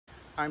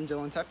I'm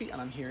Dylan Tepe,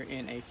 and I'm here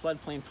in a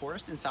floodplain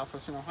forest in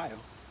southwestern Ohio.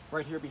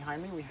 Right here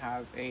behind me we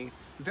have a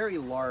very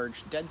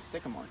large dead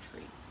sycamore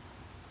tree.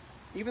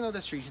 Even though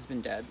this tree has been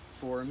dead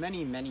for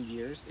many, many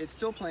years, it's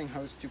still playing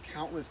host to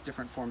countless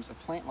different forms of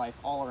plant life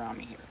all around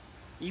me here.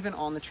 Even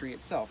on the tree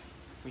itself,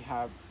 we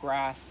have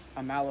grass,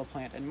 a mallow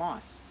plant, and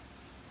moss.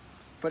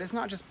 But it's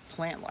not just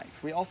plant life.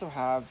 We also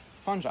have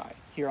fungi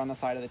here on the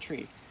side of the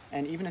tree.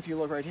 And even if you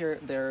look right here,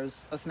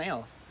 there's a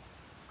snail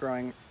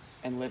growing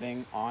and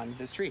living on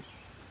this tree.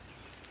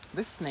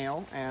 This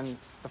snail and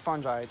the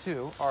fungi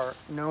too are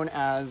known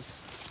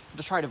as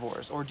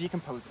detritivores or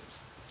decomposers.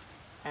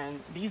 And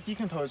these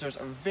decomposers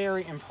are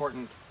very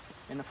important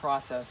in the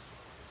process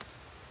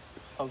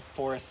of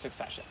forest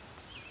succession.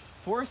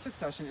 Forest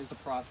succession is the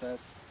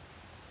process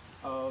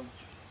of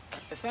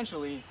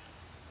essentially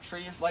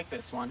trees like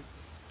this one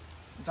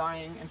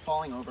dying and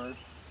falling over,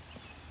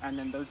 and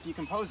then those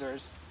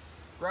decomposers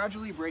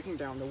gradually breaking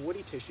down the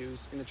woody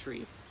tissues in the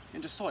tree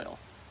into soil,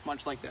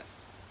 much like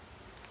this.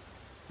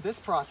 This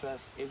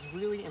process is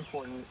really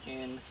important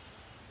in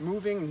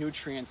moving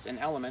nutrients and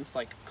elements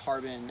like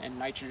carbon and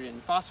nitrogen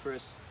and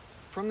phosphorus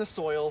from the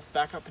soil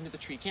back up into the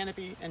tree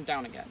canopy and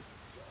down again,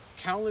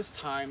 countless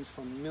times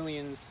for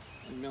millions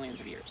and millions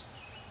of years.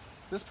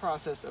 This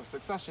process of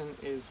succession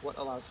is what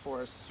allows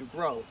forests to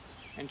grow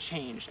and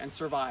change and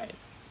survive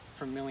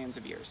for millions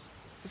of years.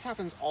 This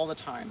happens all the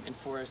time in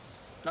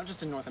forests, not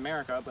just in North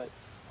America, but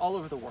all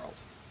over the world.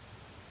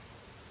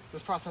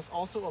 This process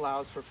also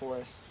allows for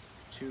forests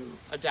to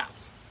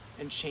adapt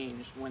and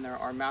change when there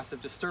are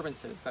massive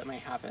disturbances that may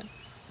happen,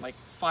 like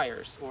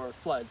fires or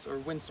floods or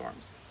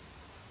windstorms.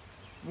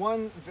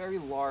 One very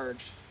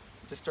large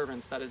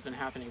disturbance that has been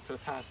happening for the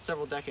past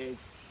several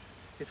decades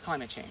is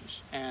climate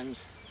change. And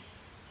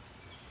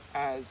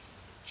as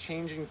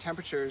changing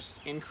temperatures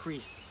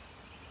increase,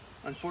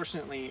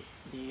 unfortunately,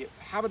 the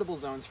habitable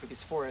zones for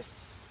these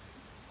forests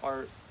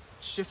are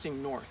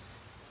shifting north,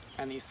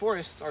 and these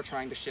forests are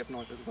trying to shift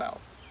north as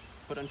well.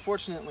 But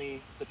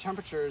unfortunately, the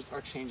temperatures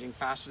are changing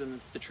faster than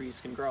the trees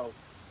can grow.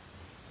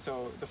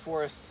 So the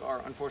forests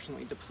are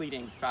unfortunately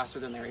depleting faster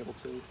than they're able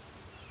to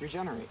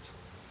regenerate.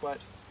 But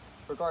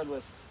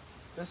regardless,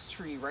 this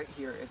tree right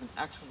here is an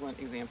excellent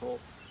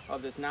example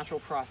of this natural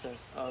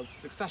process of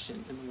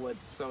succession in the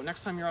woods. So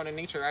next time you're out in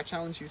nature, I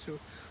challenge you to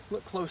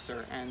look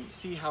closer and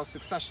see how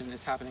succession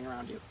is happening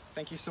around you.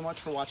 Thank you so much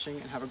for watching,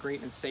 and have a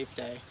great and safe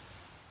day.